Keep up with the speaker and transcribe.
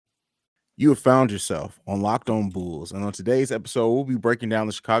You have found yourself on Locked On Bulls, and on today's episode, we'll be breaking down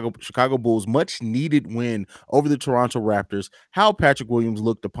the Chicago Bulls' much-needed win over the Toronto Raptors, how Patrick Williams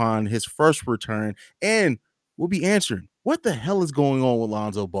looked upon his first return, and we'll be answering what the hell is going on with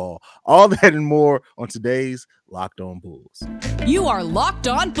Lonzo Ball. All that and more on today's Locked On Bulls. You are Locked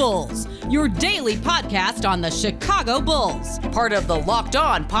On Bulls, your daily podcast on the Chicago Bulls, part of the Locked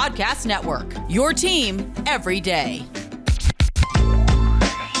On Podcast Network. Your team every day.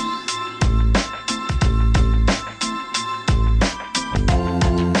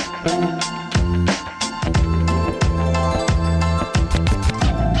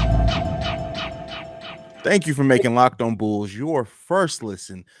 Thank you for making Locked On Bulls your first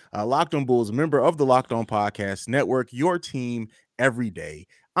listen. Locked On Bulls, a member of the Locked On Podcast Network, your team every day.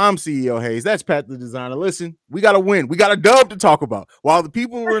 I'm CEO Hayes. That's Pat the Designer. Listen, we got to win. We got a dub to talk about. While the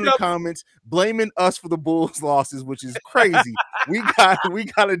people were in the comments blaming us for the Bulls' losses, which is crazy, we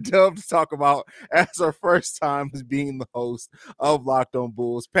got a dub to talk about as our first time as being the host of Locked On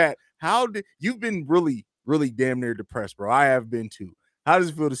Bulls. Pat, you've been really, really damn near depressed, bro. I have been too. How does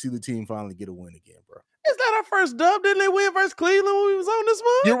it feel to see the team finally get a win again, bro? Is that our first dub? Didn't they win versus Cleveland when we was on this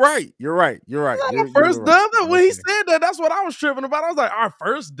month? You're right. Our first dub. When he said that, that's what I was tripping about. I was like, our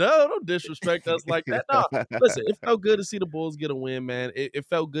first dub? Don't disrespect us like that. No, listen, it felt good to see the Bulls get a win, man. It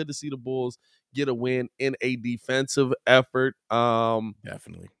felt good to see the Bulls get a win in a defensive effort.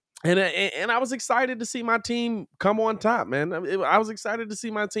 Definitely. And I was excited to see my team come on top, man. I was excited to see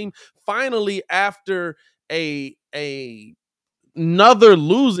my team finally, after another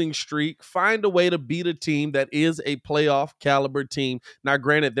losing streak, find a way to beat a team that is a playoff caliber team. Now,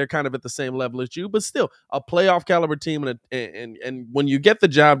 granted, they're kind of at the same level as you, but still a playoff caliber team. And when you get the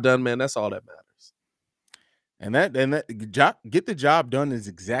job done, man, that's all that matters. And that get the job done is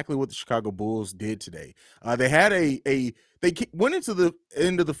exactly what the Chicago Bulls did today. They had they went into the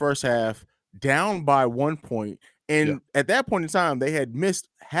end of the first half down by 1 point. And at that point in time, they had missed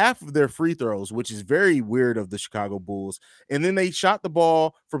half of their free throws, which is very weird of the Chicago Bulls. And then they shot the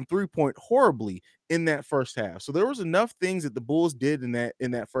ball from 3-point horribly in that first half. So there was enough things that the Bulls did in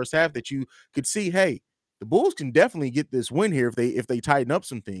that first half that you could see, hey, the Bulls can definitely get this win here if they tighten up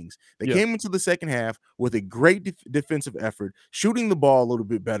some things. They came into the second half with a great defensive effort, shooting the ball a little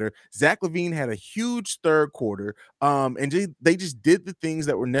bit better. Zach LaVine had a huge third quarter, and they just did the things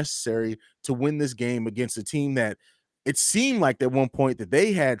that were necessary to win this game against a team that it seemed like at one point that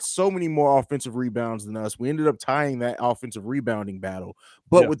they had so many more offensive rebounds than us. We ended up tying that offensive rebounding battle.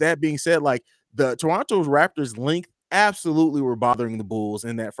 But with that being said, like the Toronto Raptors' length absolutely were bothering the Bulls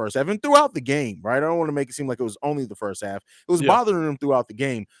in that first half and throughout the game, right? I don't want to make it seem like it was only the first half. It was bothering them throughout the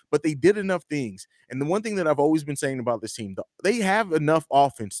game, but they did enough things. And the one thing that I've always been saying about this team, they have enough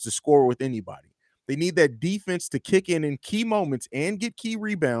offense to score with anybody. They need that defense to kick in key moments and get key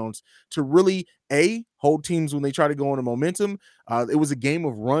rebounds to really, hold teams when they try to go on a momentum. It was a game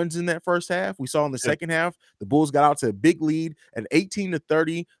of runs in that first half. We saw in the second half, the Bulls got out to a big lead, an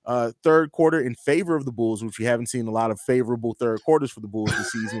 18-30 third quarter in favor of the Bulls, which we haven't seen a lot of favorable third quarters for the Bulls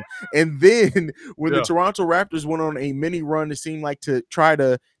this season. And then when the Toronto Raptors went on a mini run, it seemed like to try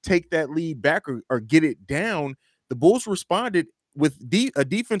to take that lead back or get it down, the Bulls responded with a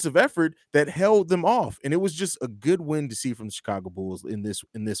defensive effort that held them off. And it was just a good win to see from the Chicago Bulls in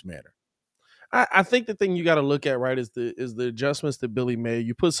this manner. I think the thing you got to look at, right, is the adjustments that Billy made.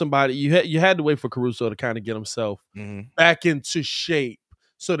 You put somebody, you had to wait for Caruso to kind of get himself back into shape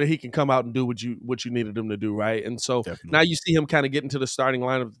so that he can come out and do what you needed him to do, right? And so now you see him kind of get into the starting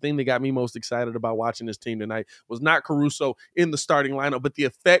lineup. The thing that got me most excited about watching this team tonight was not Caruso in the starting lineup, but the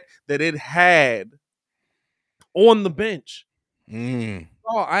effect that it had on the bench.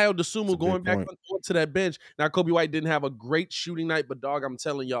 Ayo Dosunmu going back onto that bench. Now, Kobe White didn't have a great shooting night, but dog, I'm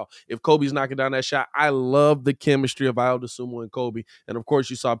telling y'all, if Kobe's knocking down that shot, I love the chemistry of Ayo Dosunmu and Kobe. And of course,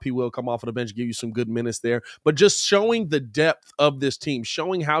 you saw P. Will come off of the bench, give you some good minutes there. But just showing the depth of this team,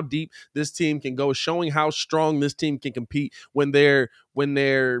 showing how deep this team can go, showing how strong this team can compete when they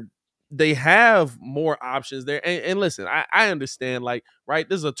have more options there. And listen, I understand, like, right,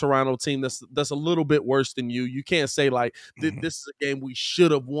 this is a Toronto team that's a little bit worse than you. You can't say, like, this is a game we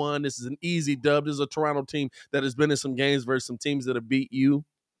should have won. This is an easy dub. This is a Toronto team that has been in some games versus some teams that have beat you.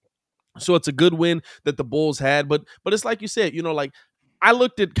 So it's a good win that the Bulls had. But it's like you said, like, I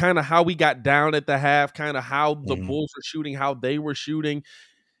looked at kind of how we got down at the half, kind of how the Bulls were shooting, how they were shooting.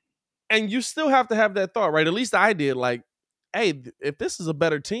 And you still have to have that thought, right? At least I did, like, hey, if this is a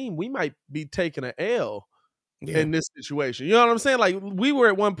better team, we might be taking an L in this situation. You know what I'm saying? Like, we were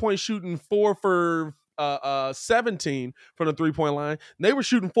at one point shooting 4 for 17 from the 3-point line. And they were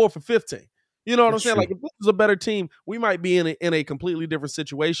shooting 4 for 15. You know what I'm That's saying? true. Like, if this was a better team, we might be in a completely different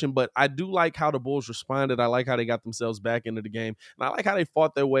situation. But I do like how the Bulls responded. I like how they got themselves back into the game. And I like how they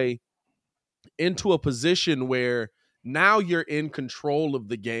fought their way into a position where now you're in control of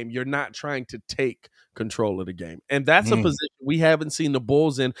the game. You're not trying to take control of the game. And that's a position we haven't seen the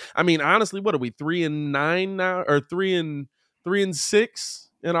Bulls in. I mean, honestly, what are we, 3-9 now? Or 3-6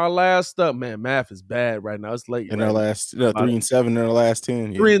 in our last man, math is bad right now. It's late. In our last 3-7 in our last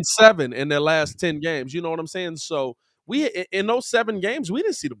 10. 3-7 in their last 10 games. You know what I'm saying? So we in those 7 games, we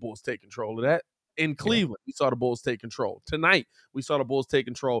didn't see the Bulls take control of that. In Cleveland, we saw the Bulls take control. Tonight, we saw the Bulls take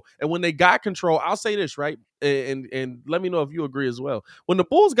control. And when they got control, I'll say this, right? And let me know if you agree as well. When the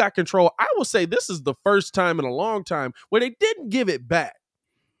Bulls got control, I will say this is the first time in a long time where they didn't give it back.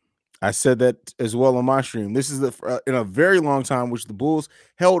 I said that as well on my stream. This is in a very long time, which the Bulls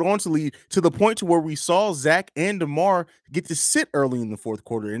held on to lead to the point to where we saw Zach and DeMar get to sit early in the fourth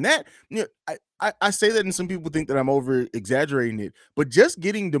quarter. And that, I say that, and some people think that I'm over exaggerating it, but just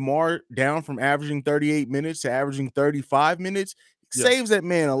getting DeMar down from averaging 38 minutes to averaging 35 minutes saves that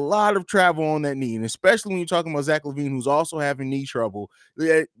man a lot of travel on that knee. And especially when you're talking about Zach LaVine, who's also having knee trouble,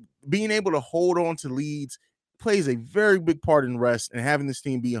 being able to hold on to leads plays a very big part in rest and having this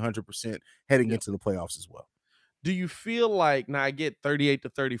team be 100% heading into the playoffs as well. Do you feel like, now I get 38 to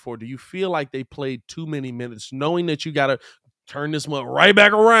 34, do you feel like they played too many minutes, knowing that you got to turn this one right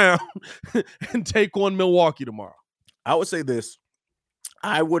back around and take on Milwaukee tomorrow? I would say this.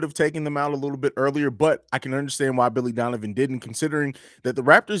 I would have taken them out a little bit earlier, but I can understand why Billy Donovan didn't, considering that the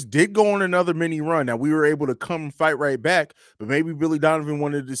Raptors did go on another mini run. Now, we were able to come fight right back, but maybe Billy Donovan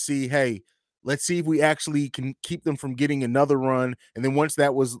wanted to see, hey, let's see if we actually can keep them from getting another run. And then once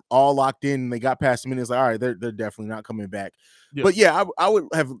that was all locked in and they got past the minutes, like, all right, they're definitely not coming back. Yeah. But yeah, I would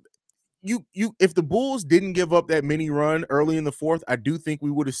have you if the Bulls didn't give up that mini run early in the fourth, I do think we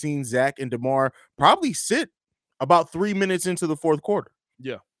would have seen Zach and DeMar probably sit about 3 minutes into the fourth quarter.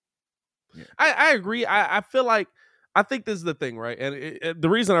 Yeah. I agree. I feel like, I think this is the thing, right? And the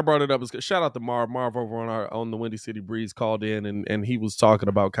reason I brought it up is because shout out to Marv over on the Windy City Breeze called in, and he was talking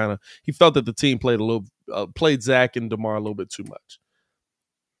about he felt that the team played Zach and DeMar a little bit too much.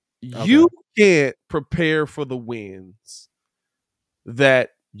 Okay. You can't prepare for the wins that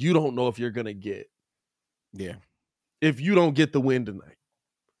you don't know if you're gonna get. Yeah. If you don't get the win tonight.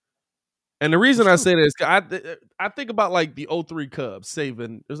 And the reason I say that is I think about like the 03 Cubs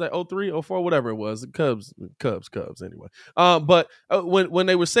saving, it was like 03, 04, whatever it was. The Cubs anyway. But when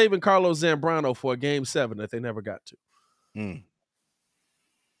they were saving Carlos Zambrano for a game 7 that they never got to.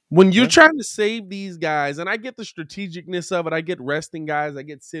 When you're trying to save these guys, and I get the strategicness of it, I get resting guys, I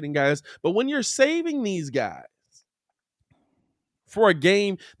get sitting guys, but when you're saving these guys for a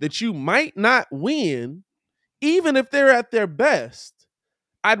game that you might not win, even if they're at their best,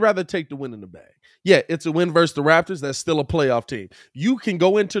 I'd rather take the win in the bag. Yeah, it's a win versus the Raptors. That's still a playoff team. You can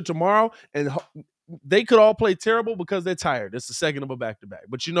go into tomorrow and they could all play terrible because they're tired. It's the second of a back-to-back.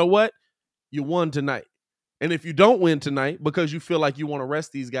 But you know what? You won tonight. And if you don't win tonight because you feel like you want to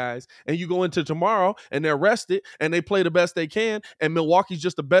rest these guys, and you go into tomorrow and they're rested and they play the best they can, and Milwaukee's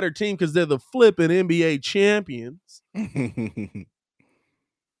just a better team because they're the flipping NBA champions,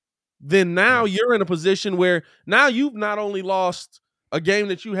 then now you're in a position where now you've not only lost a game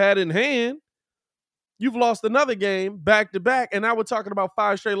that you had in hand, you've lost another game back to back. And now we're talking about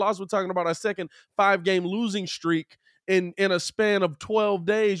 5 straight losses. We're talking about a second 5-game losing streak in a span of 12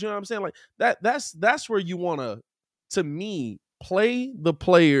 days. You know what I'm saying? Like that's where you want to me, play the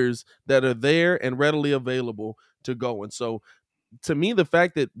players that are there and readily available to go. And so to me, the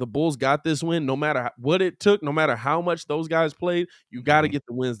fact that the Bulls got this win, no matter what it took, no matter how much those guys played, you got to get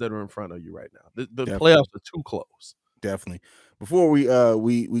the wins that are in front of you right now. The playoffs are too close. Definitely. Before we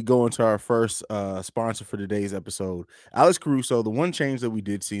go into our first sponsor for today's episode, Alex Caruso, the one change that we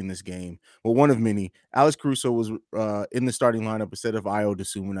did see in this game, well, one of many, Alex Caruso was in the starting lineup instead of Ayo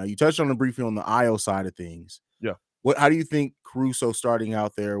Dosunmu. Now, you touched on it briefly on the Ayo side of things. Yeah. How do you think Caruso starting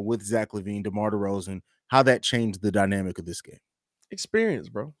out there with Zach LaVine, DeMar DeRozan, how that changed the dynamic of this game? Experience,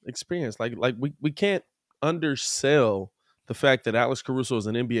 bro. Experience. Like we can't undersell the fact that Alex Caruso is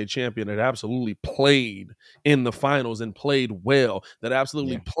an NBA champion that absolutely played in the finals and played well, that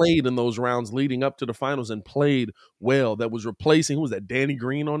absolutely played in those rounds leading up to the finals and played well, that was replacing, who was that, Danny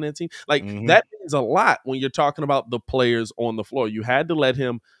Green on that team? Like that means a lot when you're talking about the players on the floor. You had to let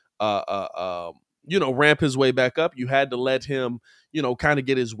him ramp his way back up. You had to let him, kind of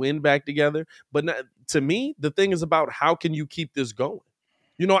get his wind back together. But to me, the thing is about how can you keep this going?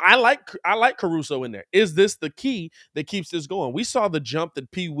 I like Caruso in there. Is this the key that keeps this going? We saw the jump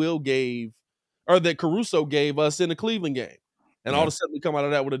that that Caruso gave us in the Cleveland game. And all of a sudden we come out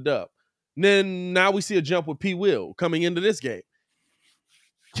of that with a dub. Then now we see a jump with P. Will coming into this game.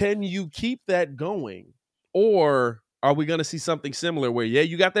 Can you keep that going? Or are we going to see something similar where,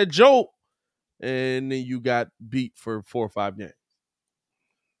 you got that jolt and then you got beat for 4 or 5 games?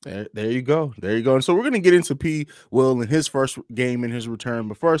 There you go. There you go. And so we're going to get into P. Will in his first game in his return.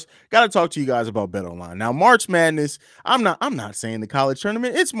 But first, got to talk to you guys about BetOnline. Now, March Madness, I'm not saying the college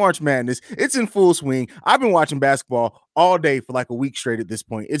tournament. It's March Madness. It's in full swing. I've been watching basketball all day for like a week straight at this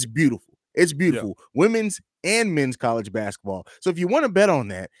point. It's beautiful. It's beautiful. Yeah. Women's and men's college basketball. So if you want to bet on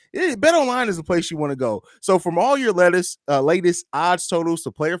that, BetOnline is the place you want to go. So from all your latest odds totals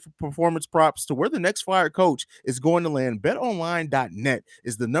to player performance props to where the next fired coach is going to land, betonline.net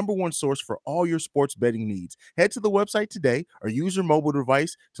is the #1 source for all your sports betting needs. Head to the website today or use your mobile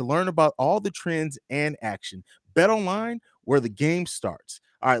device to learn about all the trends and action. BetOnline, where the game starts.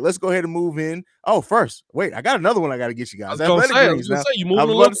 All right, let's go ahead and move in. Oh, first, wait, I got another one I got to get you guys. I was going to say, you moving a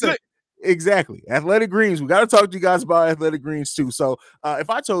little quick. Exactly. Athletic Greens. We got to talk to you guys about Athletic Greens too. So if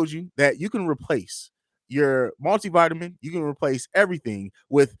I told you that you can replace your multivitamin, you can replace everything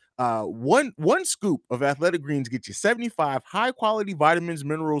with one scoop of Athletic Greens, get you 75 high-quality vitamins,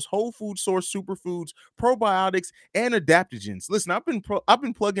 minerals, whole food source superfoods, probiotics, and adaptogens. Listen, I've been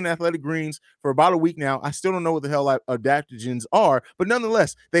plugging Athletic Greens for about a week now. I still don't know what the hell adaptogens are, but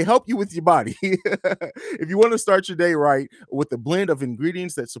nonetheless, they help you with your body. If you want to start your day right with a blend of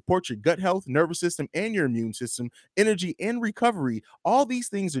ingredients that support your gut health, nervous system, and your immune system, energy, and recovery, all these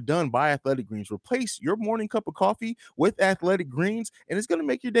things are done by Athletic Greens. Replace your morning cup of coffee with Athletic Greens, and it's going to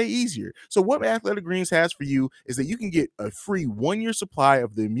make your day easier. So what Athletic Greens has for you is that you can get a free 1-year supply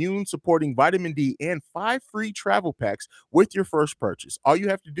of the immune supporting vitamin D and 5 free travel packs with your first purchase. All you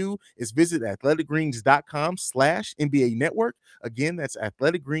have to do is visit athleticgreens.com/NBA network. Again, that's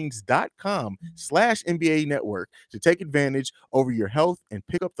athleticgreens.com/NBA network to take advantage over your health and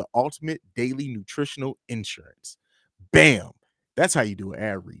pick up the ultimate daily nutritional insurance. Bam. That's how you do an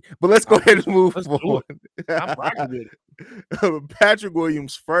ad read. But let's go ahead and move forward. I'm rocking with it. Patrick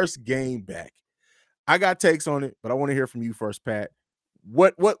Williams' first game back. I got takes on it, but I want to hear from you first, Pat.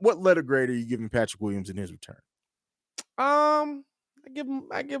 What letter grade are you giving Patrick Williams in his return? I give him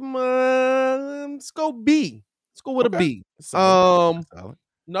let's go B. Let's go with a B. Solid.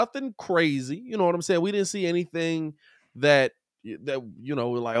 Nothing crazy. You know what I'm saying? We didn't see anything that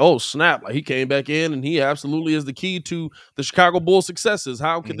we're like, oh snap, like he came back in and he absolutely is the key to the Chicago Bulls successes.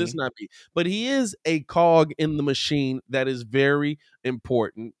 How could this not be? But he is a cog in the machine that is very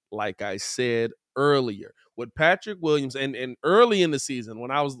important, like I said earlier. With Patrick Williams and early in the season,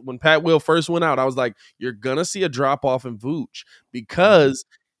 when Pat Will first went out, I was like, you're gonna see a drop off in Vooch because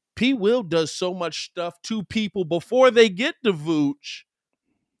P. Will does so much stuff to people before they get to Vooch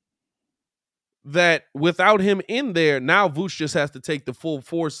that without him in there, now Vooch just has to take the full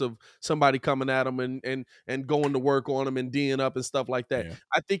force of somebody coming at him and going to work on him and D'ing up and stuff like that. Yeah.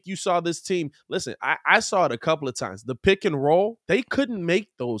 I think you saw this team. Listen, I saw it a couple of times. The pick and roll, they couldn't make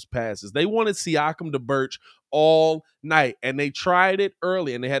those passes. They wanted Siakam to Birch all night, and they tried it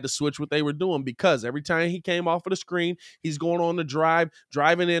early, and they had to switch what they were doing because every time he came off of the screen, he's going on the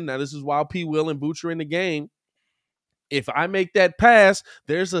driving in. Now, this is while P. Will and Vooch are in the game. If I make that pass,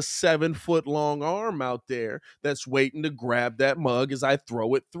 there's a 7-foot-long arm out there that's waiting to grab that mug as I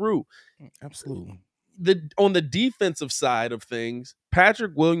throw it through. Absolutely. On the defensive side of things,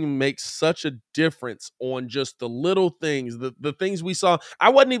 Patrick Williams makes such a difference on just the little things, the things we saw.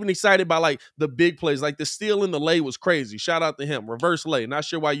 I wasn't even excited by like the big plays, like the steal in the lay was crazy. Shout out to him. Reverse lay. Not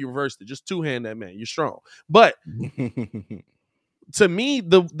sure why you reversed it. Just two-hand that man. You're strong. But to me,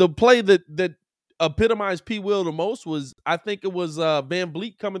 the play that epitomized P. Will the most was, I think it was Van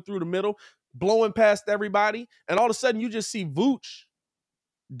Vliet coming through the middle, blowing past everybody, and all of a sudden you just see Vooch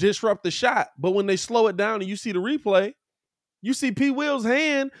disrupt the shot. But when they slow it down and you see the replay, you see P. Will's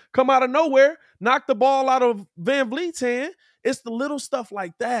hand come out of nowhere, knock the ball out of Van Vliet's hand. It's the little stuff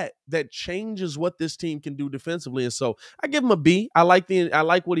like that that changes what this team can do defensively. And so I give him a B. I like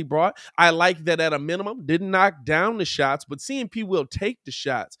what he brought. I like that at a minimum, didn't knock down the shots, but seeing P. Will take the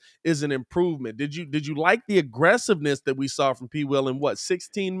shots is an improvement. Did you like the aggressiveness that we saw from P. Will in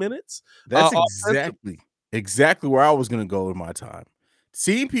 16 minutes? That's exactly where I was going to go in my time.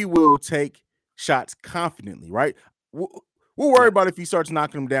 Seeing P. Will take shots confidently, right? We'll worry about if he starts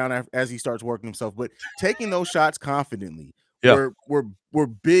knocking them down as he starts working himself, but taking those shots confidently were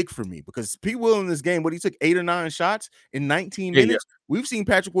big for me because P. Will in this game, he took 8 or 9 shots in 19 minutes. Yeah. We've seen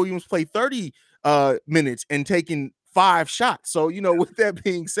Patrick Williams play 30 minutes and taking 5 shots. So, with that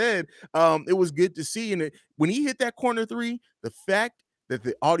being said, it was good to see. And when he hit that corner 3, the fact that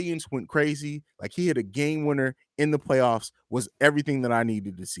the audience went crazy, like he hit a game winner in the playoffs, was everything that I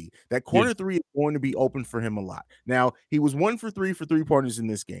needed to see. That corner three is going to be open for him a lot. Now, he was 1 for 3 for three-pointers in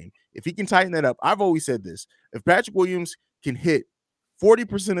this game. If he can tighten that up, I've always said this. If Patrick Williams can hit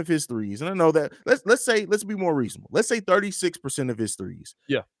 40% of his threes, and I know that let's be more reasonable. Let's say 36% of his threes.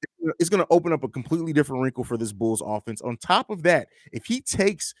 Yeah. It's going to open up a completely different wrinkle for this Bulls offense. On top of that, if he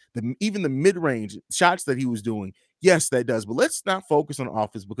takes even the mid-range shots that he was doing, yes, that does. But let's not focus on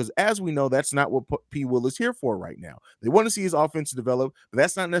offense, because as we know, that's not what P. Will is here for right now. They want to see his offense develop, but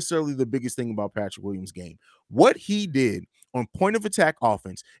that's not necessarily the biggest thing about Patrick Williams' game. What he did on point of attack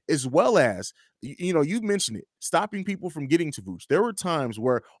offense, as well as, you mentioned it, stopping people from getting to Vooch. There were times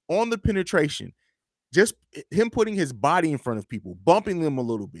where on the penetration, just him putting his body in front of people, bumping them a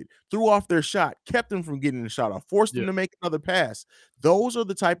little bit, threw off their shot, kept them from getting the shot off, forced them to make another pass. Those are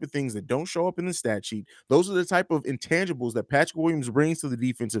the type of things that don't show up in the stat sheet. Those are the type of intangibles that Patrick Williams brings to the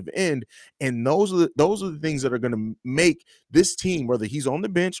defensive end, and those are the things that are going to make this team, whether he's on the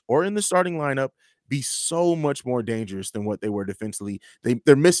bench or in the starting lineup, be so much more dangerous than what they were defensively.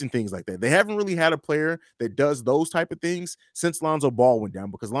 They're missing things like that. They haven't really had a player that does those type of things since Lonzo Ball went down,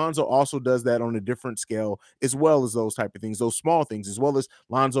 because Lonzo also does that on a different scale, as well as those type of things, those small things, as well as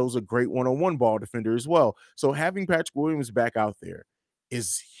Lonzo's a great one-on-one ball defender as well. So having Patrick Williams back out there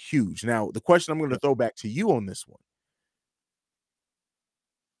is huge. Now, the question I'm going to throw back to you on this one.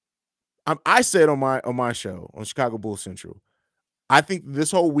 I said on my show on Chicago Bulls Central, I think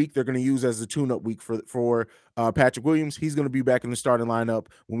this whole week they're going to use as a tune-up week for Patrick Williams. He's going to be back in the starting lineup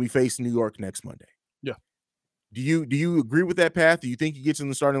when we face New York next Monday. Yeah. Do you agree with that path? Do you think he gets in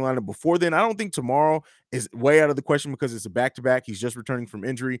the starting lineup before then? I don't think tomorrow is way out of the question because it's a back-to-back. He's just returning from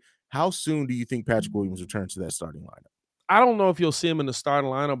injury. How soon do you think Patrick Williams returns to that starting lineup? I don't know if you'll see him in the starting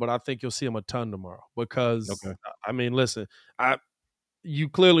lineup, but I think you'll see him a ton tomorrow because, I mean, listen, you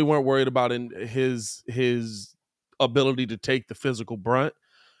clearly weren't worried about his ability to take the physical brunt,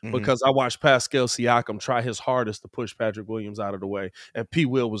 because I watched Pascal Siakam try his hardest to push Patrick Williams out of the way, and P.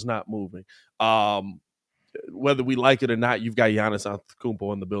 Will was not moving. Whether we like it or not, you've got Giannis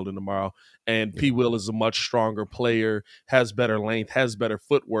Antetokounmpo in the building tomorrow, and P. Will is a much stronger player, has better length, has better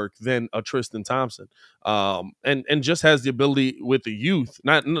footwork than a Tristan Thompson, and just has the ability with the youth.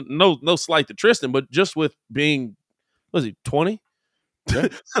 No slight to Tristan, but just with being, was he 20? Yeah.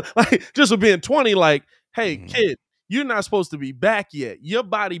 Like, just with being 20, like, hey, kid, you're not supposed to be back yet. Your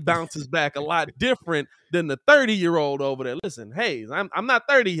body bounces back a lot different than the 30-year-old over there. Listen, hey, I'm not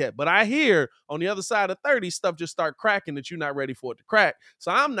 30 yet, but I hear on the other side of 30, stuff just start cracking that you're not ready for it to crack.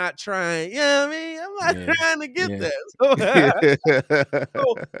 So I'm not trying, I'm not trying to get there.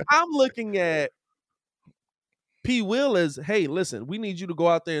 So I'm looking at P. Will as, hey, listen, we need you to go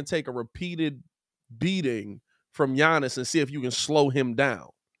out there and take a repeated beating from Giannis and see if you can slow him down.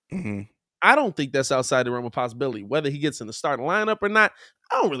 I don't think that's outside the realm of possibility. Whether he gets in the starting lineup or not,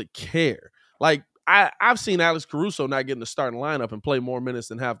 I don't really care. Like, I've seen Alex Caruso not get in the starting lineup and play more minutes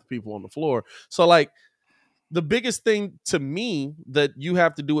than half the people on the floor. So, like, the biggest thing to me that you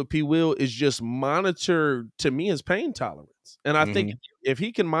have to do with P. Will is just monitor, to me, his pain tolerance. And I think if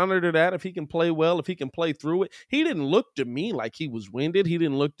he can monitor that, if he can play well, if he can play through it, he didn't look to me like he was winded. He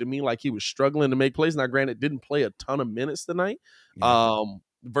didn't look to me like he was struggling to make plays. Now, granted, didn't play a ton of minutes tonight.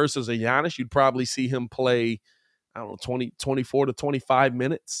 Versus a Giannis, you'd probably see him play, I don't know, 24 to 25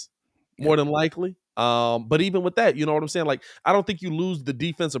 minutes, more than likely. But even with that, you know what I'm saying? Like, I don't think you lose the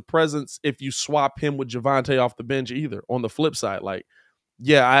defensive presence if you swap him with Javonte off the bench either. On the flip side, like,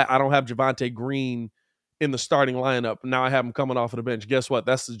 I don't have Javonte Green in the starting lineup. Now I have him coming off of the bench. Guess what?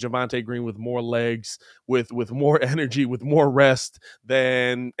 That's the Javonte Green with more legs, with more energy, with more rest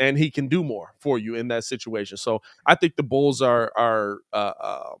and he can do more for you in that situation. So I think the Bulls are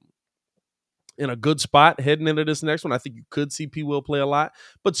in a good spot heading into this next one. I think you could see P. Will play a lot,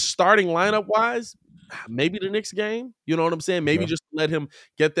 but starting lineup wise, maybe the next game, you know what I'm saying? Maybe just let him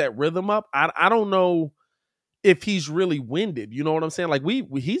get that rhythm up. I don't know if he's really winded, you know what I'm saying? Like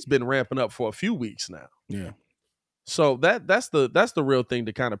he's been ramping up for a few weeks now. Yeah. So that's the real thing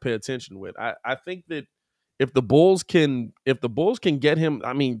to kind of pay attention with. I think that if the Bulls can get him,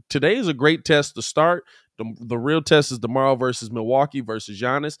 I mean, today is a great test to start. The real test is tomorrow versus Milwaukee versus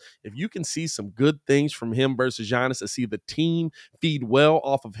Giannis. If you can see some good things from him versus Giannis and see the team feed well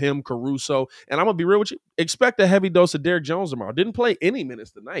off of him, Caruso, and I'm going to be real with you, expect a heavy dose of Derrick Jones tomorrow. Didn't play any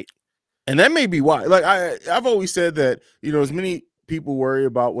minutes tonight. And that may be why. Like I've always said that, as many people worry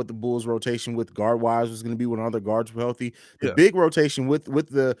about what the Bulls rotation with guard wise was going to be when other guards were healthy. The big rotation with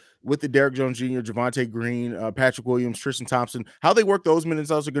the Derrick Jones Jr., Javonte Green, Patrick Williams, Tristan Thompson, how they work those minutes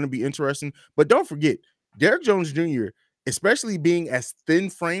out are going to be interesting. But don't forget, Derrick Jones Jr., especially being as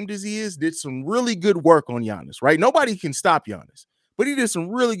thin-framed as he is, did some really good work on Giannis, right? Nobody can stop Giannis, but he did some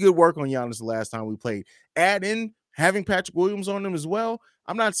really good work on Giannis the last time we played. Add in having Patrick Williams on him as well.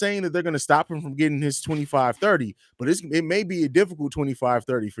 I'm not saying that they're going to stop him from getting his 25-30, but it may be a difficult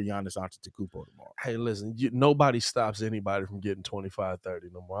 25-30 for Giannis Antetokounmpo tomorrow. Hey, listen, nobody stops anybody from getting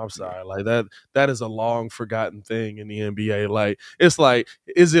 25-30 no more. I'm sorry. Like that is a long forgotten thing in the NBA. Like, it's like,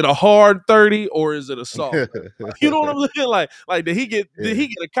 is it a hard 30 or is it a soft 30? You know what I'm saying? Like did he get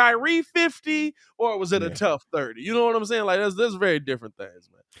a Kyrie 50 or was it a tough 30? You know what I'm saying? Like that's very different things,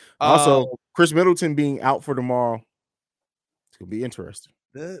 man. Also, Chris Middleton being out for tomorrow, it's gonna be interesting.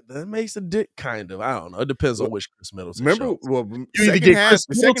 That makes a dick kind of. I don't know. It depends on which Chris Middleton. Remember, you either get Chris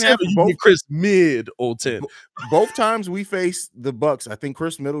Middleton or you get Chris Middleton. Both times we faced the Bucks, I think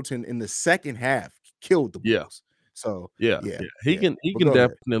Chris Middleton in the second half killed the Bulls. Yeah. So yeah. He can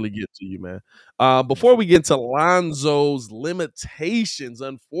definitely get to you, man. Before we get to Lonzo's limitations,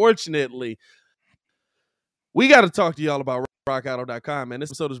 unfortunately, we got to talk to y'all about RockAuto.com, man.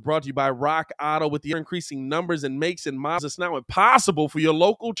 This episode is brought to you by Rock Auto. With the increasing numbers and makes and models, it's now impossible for your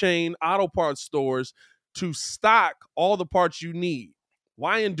local chain auto parts stores to stock all the parts you need.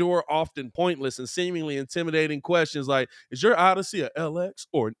 Why endure often pointless and seemingly intimidating questions like, is your Odyssey a LX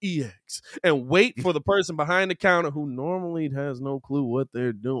or an EX? And wait for the person behind the counter who normally has no clue what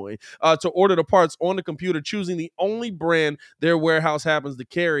they're doing to order the parts on the computer, choosing the only brand their warehouse happens to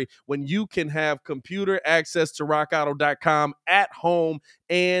carry, when you can have computer access to RockAuto.com at home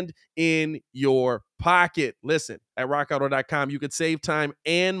and in your pocket. Listen, at RockAuto.com, you could save time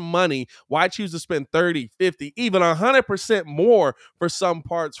and money. Why choose to spend 30, 50, even 100% more for some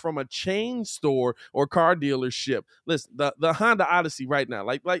parts from a chain store or car dealership? Listen, the Honda Odyssey right now,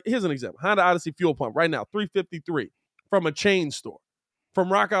 like here's an example. Honda Odyssey fuel pump right now, $353 from a chain store. From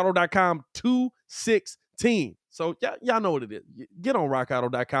RockAuto.com, $216. So y'all know what it is. Get on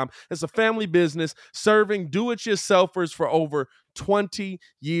RockAuto.com. It's a family business serving do-it-yourselfers for over 20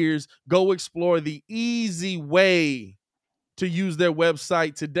 years. Go explore the easy way to use their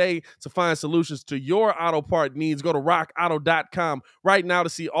website today to find solutions to your auto part needs. Go to rockauto.com right now to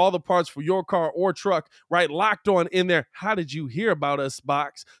see all the parts for your car or truck. Right, Locked On in there. How did you hear about us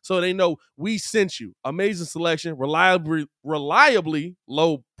box? So they know we sent you. Amazing selection, reliably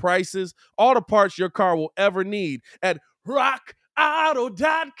low prices, all the parts your car will ever need at rockauto.com.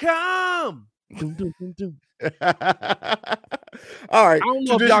 All right. I don't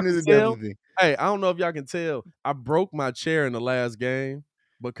know if y'all can tell. Hey, I don't know if y'all can tell. I broke my chair in the last game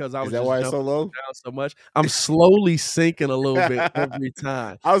because I was just why it's so low? Down so much. I'm slowly sinking a little bit every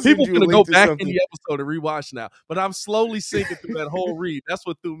time. People gonna go back in the episode and rewatch now, but I'm slowly sinking through that whole read. That's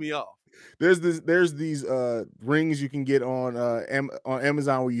what threw me off. There's these rings you can get on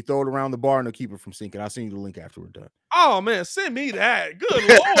Amazon where you throw it around the bar and they'll keep it from sinking. I'll send you the link after we're done. Oh man, send me that. Good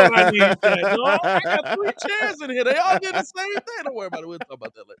Lord, I need that. Dog. I got 3 chairs in here. They all did the same thing. Don't worry about it. We'll talk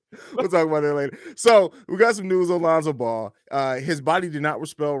about that later. So we got some news on Lonzo Ball. His body did not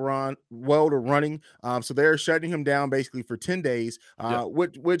respond well to running. So they're shutting him down basically for 10 days,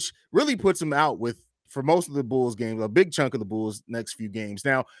 which really puts him out for most of the Bulls games, a big chunk of the Bulls next few games.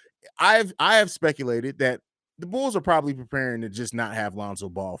 Now, I have speculated that the Bulls are probably preparing to just not have Lonzo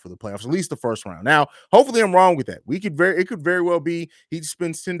Ball for the playoffs, at least the first round. Now, hopefully I'm wrong with that. It could very well be he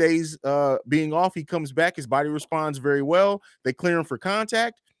spends 10 days being off. He comes back. His body responds very well. They clear him for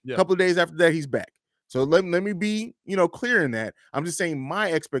contact. A couple of days after that, he's back. So let me be, clear in that. I'm just saying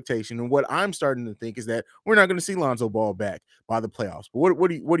my expectation and what I'm starting to think is that we're not going to see Lonzo Ball back by the playoffs. But what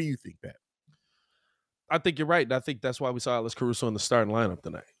do you think, Pat? I think you're right. And I think that's why we saw Alex Caruso in the starting lineup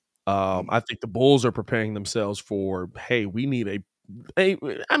tonight. I think the Bulls are preparing themselves for, hey, we need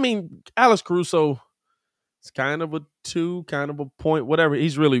Alex Caruso is kind of a 2, kind of a point, whatever.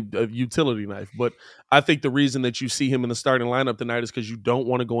 He's really a utility knife. But I think the reason that you see him in the starting lineup tonight is because you don't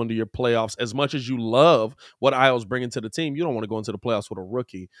want to go into your playoffs. As much as you love what Isles bringing to the team, you don't want to go into the playoffs with a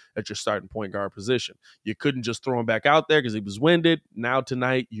rookie at your starting point guard position. You couldn't just throw him back out there because he was winded. Now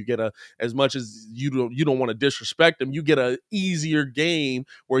tonight, you get as much as you don't want to disrespect him, you get a easier game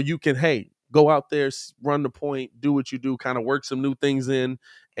where you can, hey, go out there, run the point, do what you do, kind of work some new things in,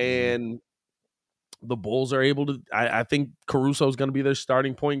 and the Bulls are able to, I think Caruso is going to be their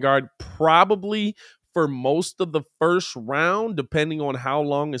starting point guard probably for most of the first round, depending on how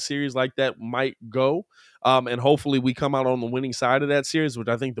long a series like that might go. And hopefully we come out on the winning side of that series, which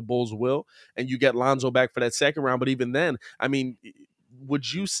I think the Bulls will, and you get Lonzo back for that second round. But even then,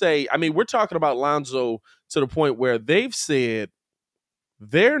 would you say, we're talking about Lonzo to the point where they've said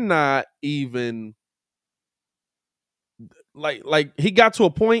they're not even like he got to a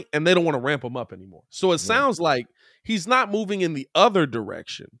point and they don't want to ramp him up anymore. So it sounds like he's not moving in the other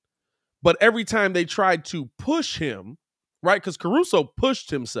direction. But every time they tried to push him, right? Because Caruso pushed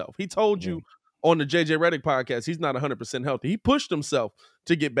himself. He told you on the JJ Redick podcast, he's not 100% healthy. He pushed himself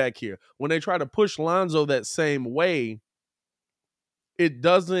to get back here. When they try to push Lonzo that same way, he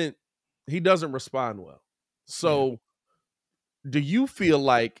doesn't respond well. So do you feel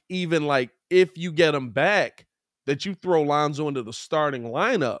like even like if you get him back, that you throw Lonzo into the starting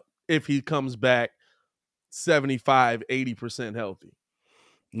lineup if he comes back 75, 80% healthy?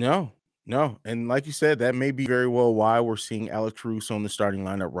 No. And like you said, that may be very well why we're seeing Alex Caruso in the starting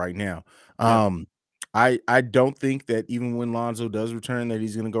lineup right now. I don't think that even when Lonzo does return that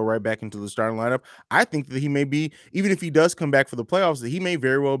he's going to go right back into the starting lineup. I think that he may be, even if he does come back for the playoffs, that he may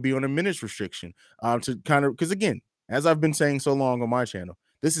very well be on a minutes restriction to kind of, because again, as I've been saying so long on my channel,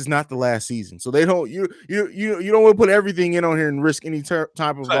 this is not the last season. So they don't, you don't want to put everything in on here and risk any type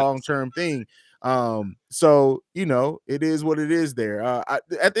of long-term thing. So it is what it is there. At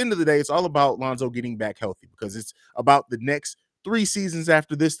the end of the day, it's all about Lonzo getting back healthy, because it's about the next 3 seasons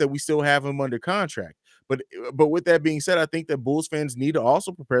after this that we still have him under contract. But with that being said, I think that Bulls fans need to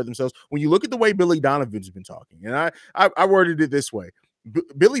also prepare themselves. When you look at the way Billy Donovan's been talking, and I worded it this way: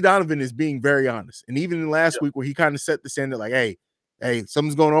 Billy Donovan is being very honest, and even in last week where he kind of set the standard, like, hey,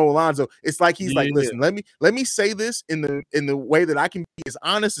 something's going on with Lonzo. It's like he's like, listen, let me say this in the way that I can be as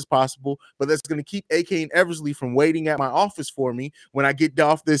honest as possible, but that's going to keep AK and Eversley from waiting at my office for me when I get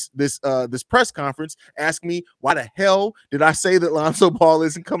off this press conference. Ask me why the hell did I say that Lonzo Ball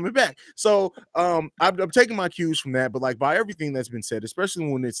isn't coming back? So I'm taking my cues from that, but like by everything that's been said,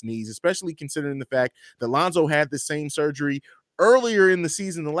 especially when it's knees, especially considering the fact that Lonzo had the same surgery earlier in the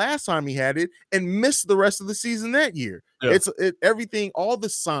season the last time he had it and missed the rest of the season that year. Everything, all the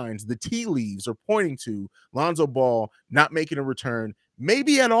signs, the tea leaves are pointing to Lonzo Ball not making a return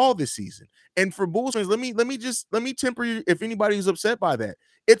maybe at all this season. And for Bulls fans, let me temper you if anybody's upset by that.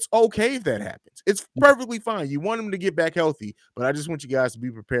 It's okay if that happens. It's perfectly fine. You want him to get back healthy, but I just want you guys to be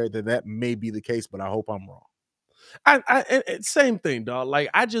prepared that may be the case, but I hope I'm wrong. I same thing, dog. Like,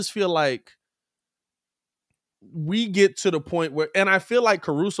 I just feel like we get to the point where, and I feel like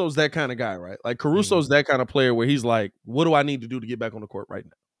Caruso's that kind of guy, right? Like Caruso's that kind of player where he's like, what do I need to do to get back on the court right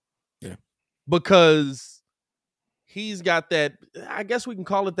now? Yeah. Because he's got that, I guess we can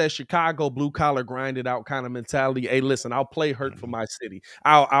call it that Chicago blue collar grinded out kind of mentality. Hey, listen, I'll play hurt for my city.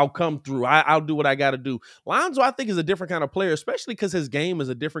 I'll come through. I'll do what I got to do. Lonzo, I think, is a different kind of player, especially because his game is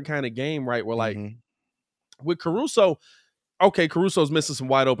a different kind of game, right? Where like with Caruso, okay, Caruso's missing some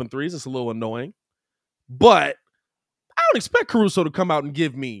wide open threes. It's a little annoying. But I don't expect Caruso to come out and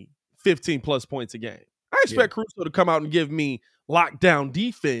give me 15 plus points a game. I expect Caruso to come out and give me lockdown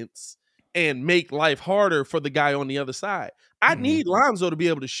defense and make life harder for the guy on the other side. I need Lonzo to be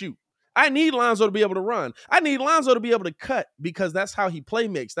able to shoot. I need Lonzo to be able to run. I need Lonzo to be able to cut, because that's how he play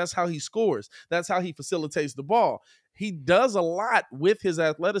makes. That's how he scores. That's how he facilitates the ball. He does a lot with his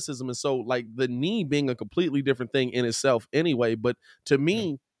athleticism. And so, like, the knee being a completely different thing in itself anyway. But to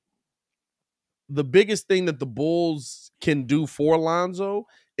me, the biggest thing that the Bulls can do for Lonzo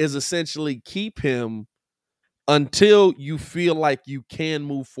is essentially keep him until you feel like you can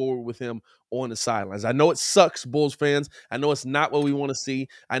move forward with him on the sidelines. I know it sucks, Bulls fans. I know it's not what we want to see.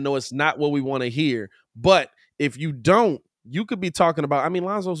 I know it's not what we want to hear. But if you don't, you could be talking about, I mean,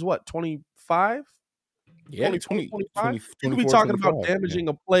 Lonzo's what, 25? Yeah, 25. You could be talking about damaging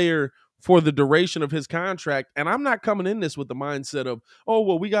a player for the duration of his contract. And I'm not coming in this with the mindset of, oh,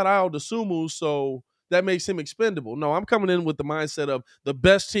 well, we got Ayo Dosunmu, so that makes him expendable. No, I'm coming in with the mindset of the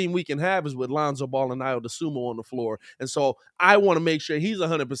best team we can have is with Lonzo Ball and Ayo Dosunmu on the floor. And so I want to make sure he's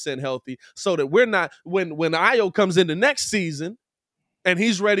 100% healthy so that we're not, when Ayo comes in the next season and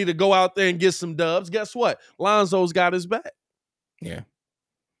he's ready to go out there and get some dubs, guess what? Lonzo's got his back. Yeah.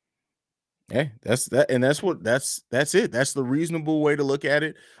 Yeah, that's that, and that's it. That's the reasonable way to look at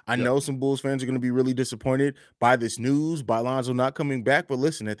it. I know some Bulls fans are going to be really disappointed by this news, by Lonzo not coming back. But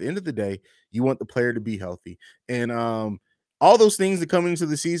listen, at the end of the day, you want the player to be healthy, and all those things that come into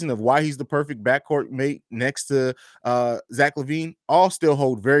the season of why he's the perfect backcourt mate next to Zach LaVine all still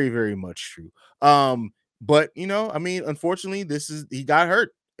hold very, very much true. But I mean, unfortunately, he got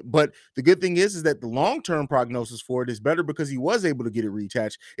hurt. But the good thing is that the long-term prognosis for it is better because he was able to get it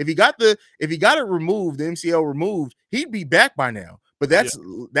reattached. If he got it removed, the MCL removed, he'd be back by now. But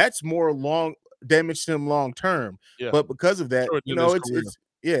that's more long damage to him long term. Yeah. But because of that,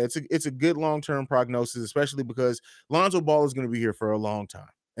 it's a good long-term prognosis, especially because Lonzo Ball is going to be here for a long time.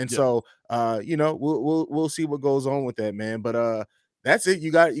 And so we'll see what goes on with that, man. But That's it.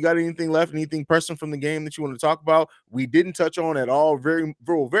 You got anything left? Anything pressing from the game that you want to talk about? We didn't touch on at all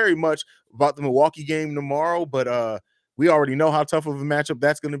very much about the Milwaukee game tomorrow, but we already know how tough of a matchup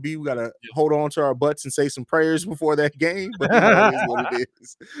that's going to be. We got to hold on to our butts and say some prayers before that game, but it is what it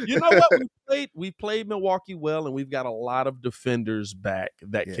is. You know what? We played Milwaukee well, and we've got a lot of defenders back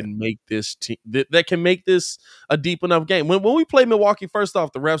that can make this team that can make this a deep enough game. When we play Milwaukee, first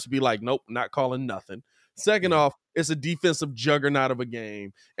off, the refs be like, nope, not calling nothing. Second off, it's a defensive juggernaut of a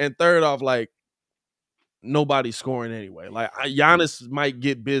game. And third off, like, nobody's scoring anyway. Like, Giannis might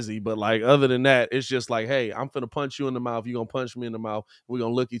get busy, but like, other than that, it's just like, hey, I'm finna punch you in the mouth. You're gonna punch me in the mouth. We're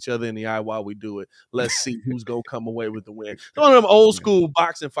gonna look each other in the eye while we do it. Let's see who's gonna come away with the win. It's one of them old school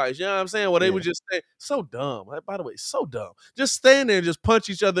boxing fights, you know what I'm saying? Where they would just say, so dumb. Like, by the way, so dumb. Just stand there and just punch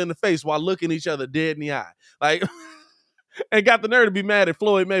each other in the face while looking each other dead in the eye. Like, and got the nerve to be mad at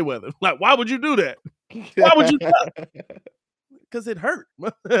Floyd Mayweather. Like, why would you do that? Why would you do that? Because it hurt.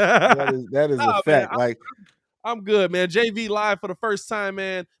 that is a fact. I'm good, man. JV live for the first time,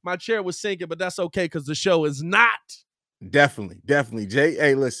 man. My chair was sinking, but that's okay because the show is not. Definitely.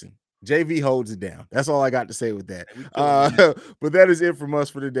 Hey, listen. JV holds it down. That's all I got to say with that. But that is it from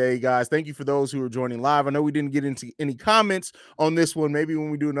us for today, guys. Thank you for those who are joining live. I know we didn't get into any comments on this one. Maybe when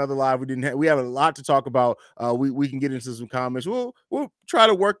we do another live, we have a lot to talk about. We can get into some comments. We'll try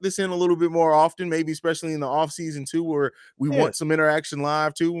to work this in a little bit more often, maybe especially in the off season too, where we want some interaction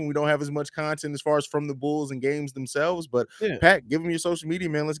live too, when we don't have as much content as far as from the Bulls and games themselves. But Pat, give them your social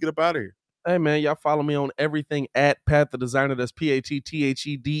media, man. Let's get up out of here. Hey, man, y'all follow me on everything at Pat the Designer. That's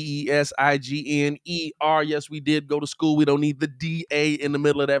PATTHEDESIGNER. Yes, we did go to school. We don't need the DA in the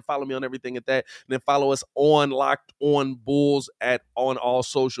middle of that. Follow me on everything at that. And then follow us on Locked On Bulls on all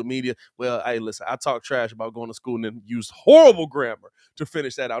social media. Well, hey, listen, I talk trash about going to school and then use horrible grammar to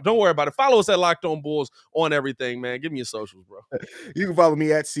finish that out. Don't worry about it. Follow us at Locked On Bulls on everything, man. Give me your socials, bro. You can follow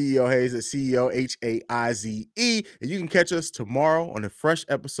me at CEO Hayes, at CEO HAIZE. And you can catch us tomorrow on a fresh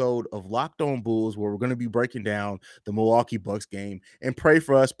episode of Locked On Bulls, where we're going to be breaking down the Milwaukee Bucks game. And pray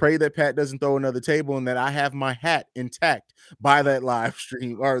for us. Pray that Pat doesn't throw another table and that I have my hat intact by that live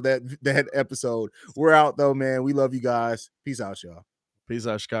stream or that episode. We're out, though, man. We love you guys. Peace out, y'all. Peace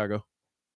out, Chicago.